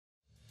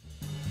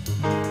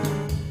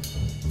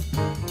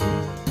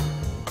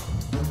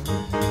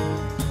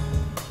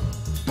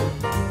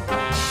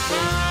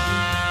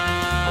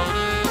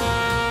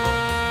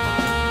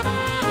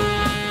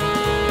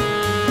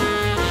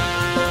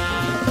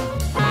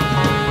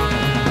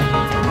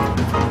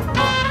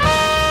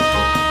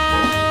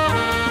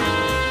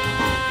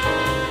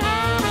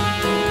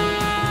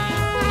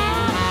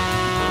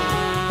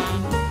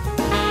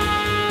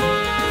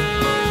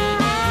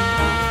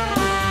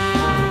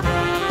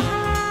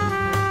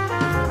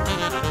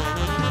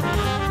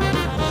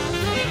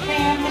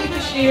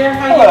Bashir.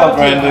 How Hello, you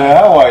Brenda. doing?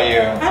 How are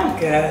you? I'm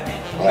good.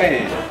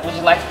 Great. Would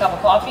you like a cup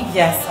of coffee?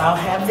 Yes, I'll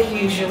have the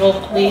usual,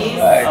 please.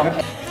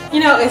 Right. You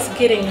know, it's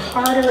getting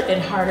harder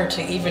and harder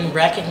to even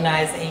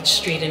recognize H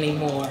Street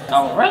anymore.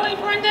 Oh, really,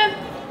 Brenda?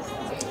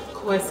 Of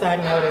course, I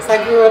noticed.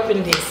 I grew up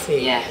in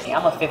DC. Yeah,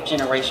 I'm a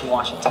fifth-generation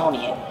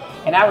Washingtonian,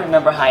 and I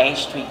remember how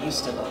H Street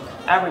used to look.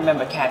 I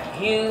remember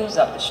Kathy Hughes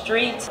up the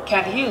street.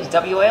 Kathy Hughes,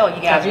 WL,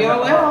 you guys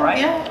remember her, right?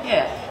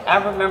 Yeah. I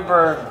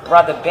remember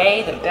Brother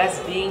Bay, the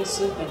best bean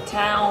soup in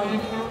town.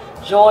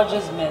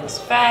 George's Men's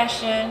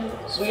Fashion.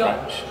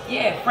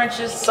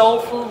 French's Soul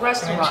Food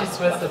Restaurant. French's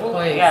was the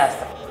place. Yes.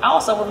 I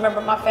also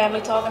remember my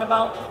family talking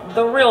about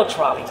the real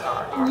trolley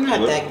car.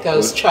 Not that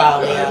ghost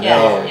trolley.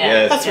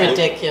 Yes. That's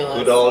ridiculous.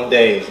 Good old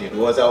days. It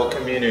was our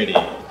community.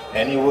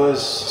 And it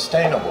was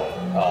sustainable.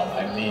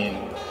 I mean,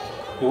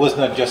 it was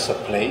not just a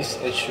place.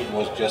 It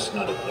was just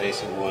not a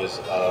place. It was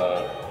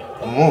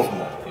a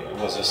movement. It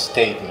was a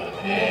statement.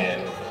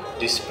 And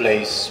this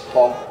place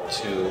spoke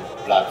to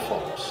black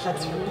folks.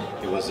 That's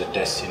right. It was a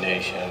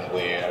destination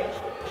where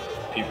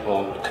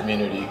people,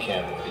 community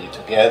can be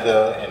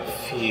together and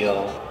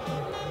feel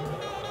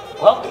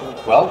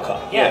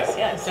welcome. Yes.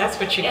 That's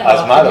what you call As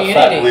a matter of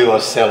community. fact, we were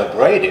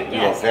celebrated. We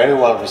were very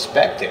well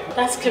respected.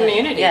 That's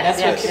community.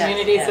 That's what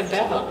community is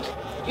about.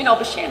 You know,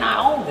 Bashir and I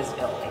owned this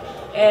building,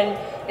 and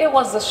it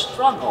was a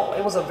struggle.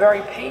 It was a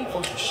very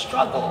painful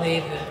struggle.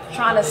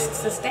 Trying to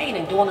sustain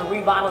and doing a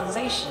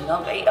revitalization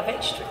of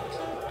H Street.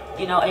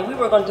 You know, and we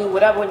were going to do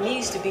whatever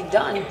needs to be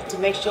done to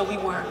make sure we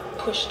weren't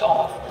pushed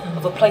off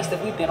of a place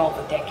that we've been on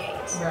for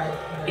decades. Right.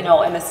 You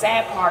know, and the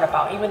sad part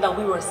about, even though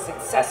we were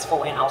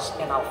successful in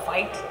our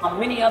fight,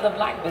 many other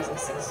black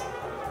businesses,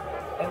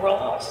 they were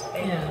lost.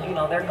 You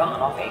know, they're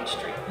gone off H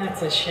Street.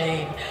 That's a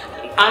shame.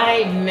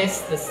 I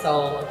miss the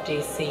soul of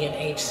DC and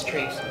H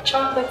Street.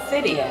 Chocolate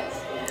City.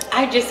 Yes.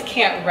 I just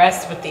can't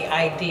rest with the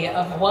idea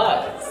of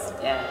was.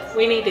 Yes.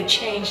 We need to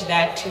change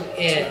that to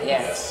is.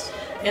 Yes.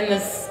 In the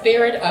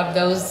spirit of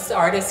those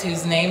artists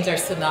whose names are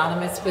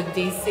synonymous with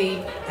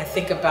DC, I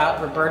think about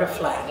Roberta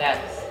Flack,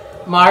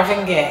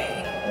 Marvin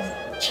Gaye,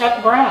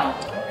 Chuck Brown.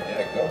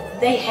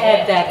 They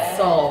had that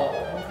soul.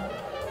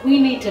 We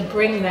need to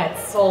bring that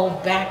soul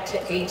back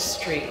to H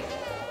Street.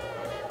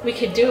 We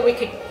could do it. We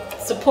could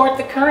support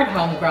the current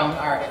homegrown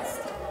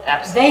artists.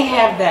 Absolutely. They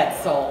have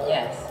that soul.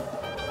 Yes.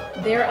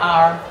 They're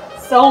our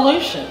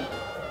solution.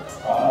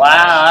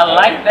 Wow, I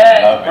like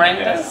that,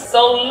 Brenda.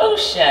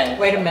 Solution.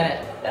 Wait a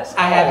minute. That's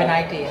I have an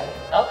idea.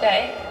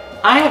 Okay.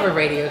 I have a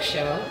radio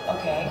show.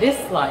 Okay. This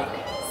Light,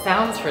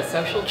 Sounds for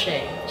Social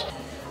Change.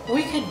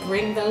 We could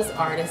bring those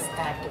artists,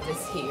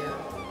 activists here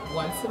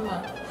once a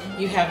month.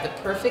 You have the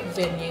perfect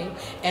venue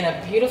and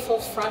a beautiful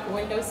front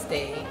window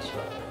stage.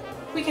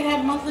 We could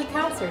have monthly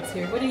concerts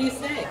here. What do you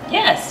say?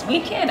 Yes, we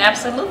can.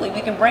 Absolutely.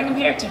 We can bring them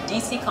here to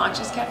DC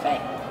Conscious Cafe.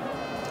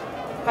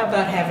 How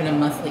about having a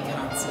monthly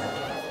concert?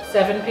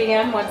 7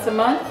 p.m. once a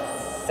month?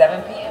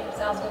 7 p.m.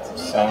 Sounds good to me.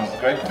 Sounds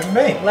great to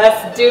me.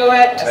 Let's do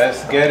it.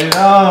 Let's get it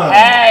on.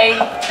 Hey.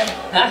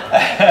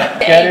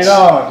 Get it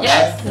on.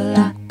 Yes.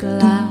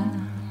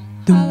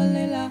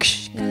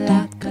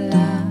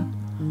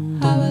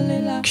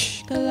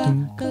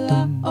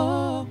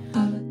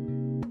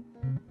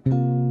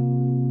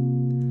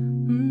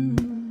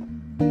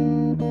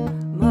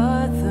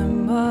 Mother,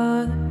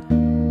 mother,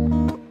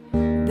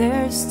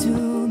 there's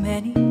too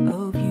many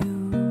of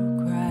you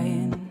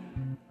crying.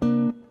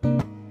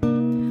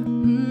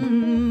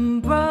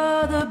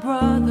 Brother,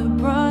 brother,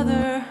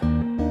 brother,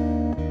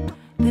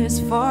 there's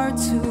far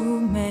too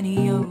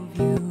many of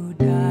you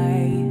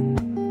dying.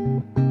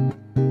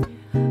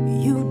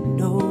 You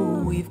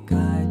know we've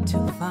got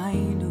to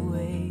find a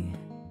way.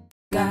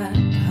 Got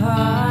the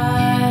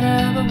heart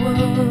of a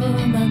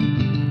woman,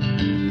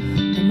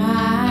 the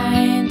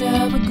mind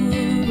of a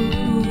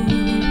guru,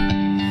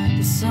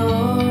 the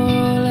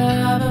soul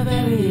of a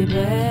very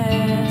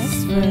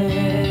best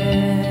friend.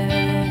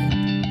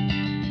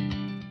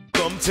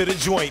 Welcome to the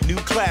joint, new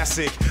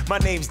classic. My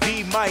name's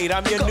D Might,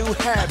 I'm your new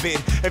habit.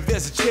 If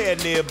there's a chair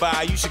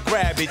nearby, you should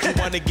grab it. You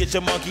wanna get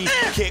your monkey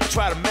kick,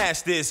 try to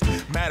match this.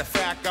 Matter of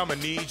fact, I'ma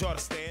need y'all to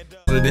stand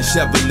up. The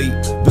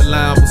Chevrolet, the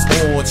line was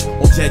orange.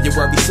 On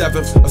January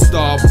 7th, a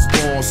star was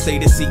born.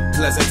 Stayed in seat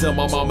pleasant till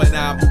my mom and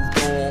I moved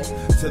on.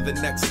 To the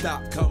next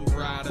stop, come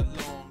right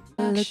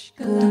along. Look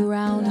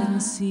around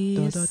and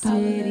see a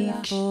city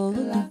full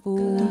of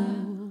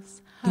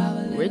fools.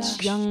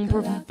 Rich young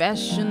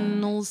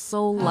professionals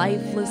so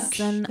lifeless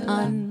and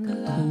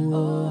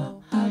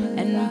uncool.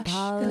 And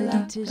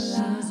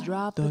politicians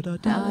drop a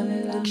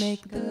dime to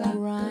make the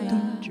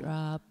crime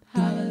drop.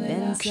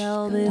 Then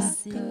sell this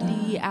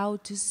city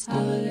out to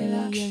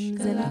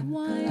stadiums and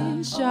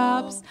wine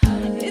shops.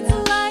 It's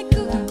like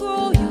a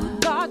girl you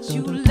thought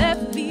you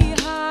left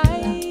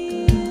behind.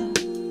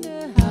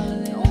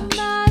 No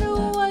matter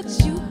what,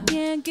 you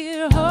can't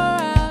get her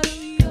out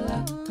of your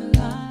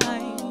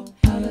mind.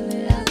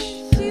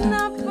 She's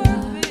not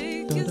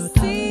perfect, you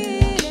see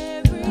it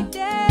every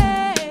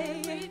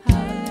day.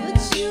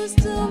 But you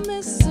still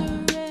miss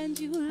her and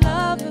you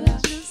love her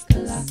just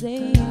the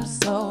same.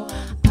 So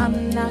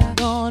I'm not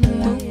gonna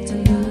move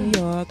tonight.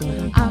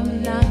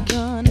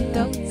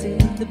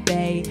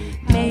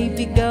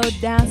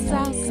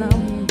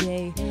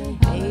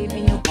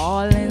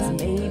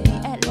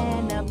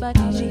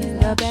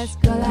 the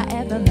best girl I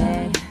ever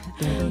met.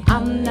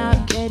 I'm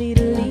not ready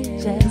to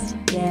leave just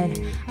yet.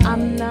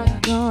 I'm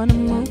not gonna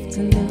move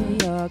to New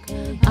York.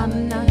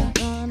 I'm not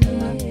gonna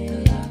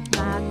move.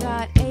 I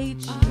got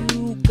H,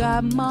 you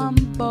got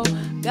Mambo,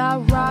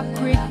 got Rock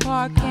Creek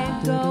Park,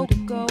 can't go